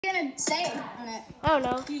Gonna say on it. Oh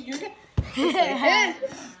no. You're gonna.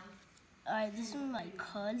 Alright, this is my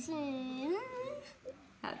cousin.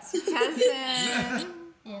 That's your cousin.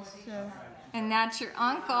 Yes, sir. And that's your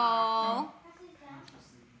uncle.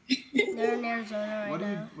 They're in Arizona right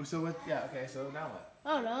now. Yeah, okay, so now what?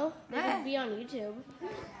 Oh no. They could be on YouTube.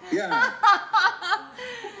 Yeah.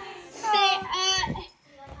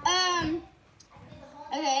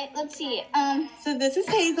 Okay, let's see. So this is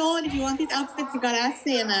Hazel, and if you want these outfits, you gotta ask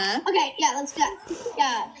Santa. Okay, yeah, let's go.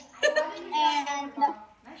 Yeah. And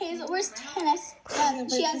Hazel, where's tennis?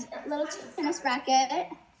 She has a little tennis racket.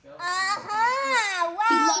 Wow,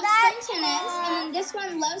 He loves playing tennis, and then this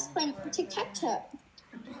one loves playing tic-tac-toe.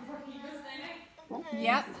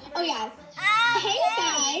 Yep. Oh yeah. Hey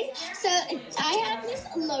guys, so I have this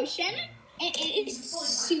lotion, and it is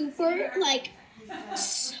super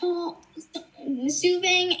so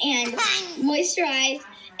soothing and moisturized,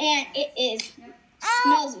 and it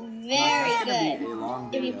smells very good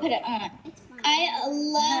if you put it on. I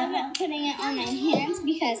love putting it on my hands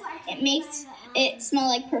because it makes it smell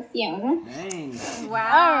like perfume. Dang.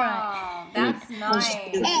 Wow. That's nice.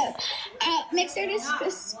 Oh, make sure to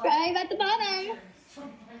subscribe at the bottom.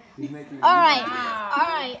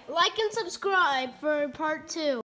 Alright, like and subscribe for part 2.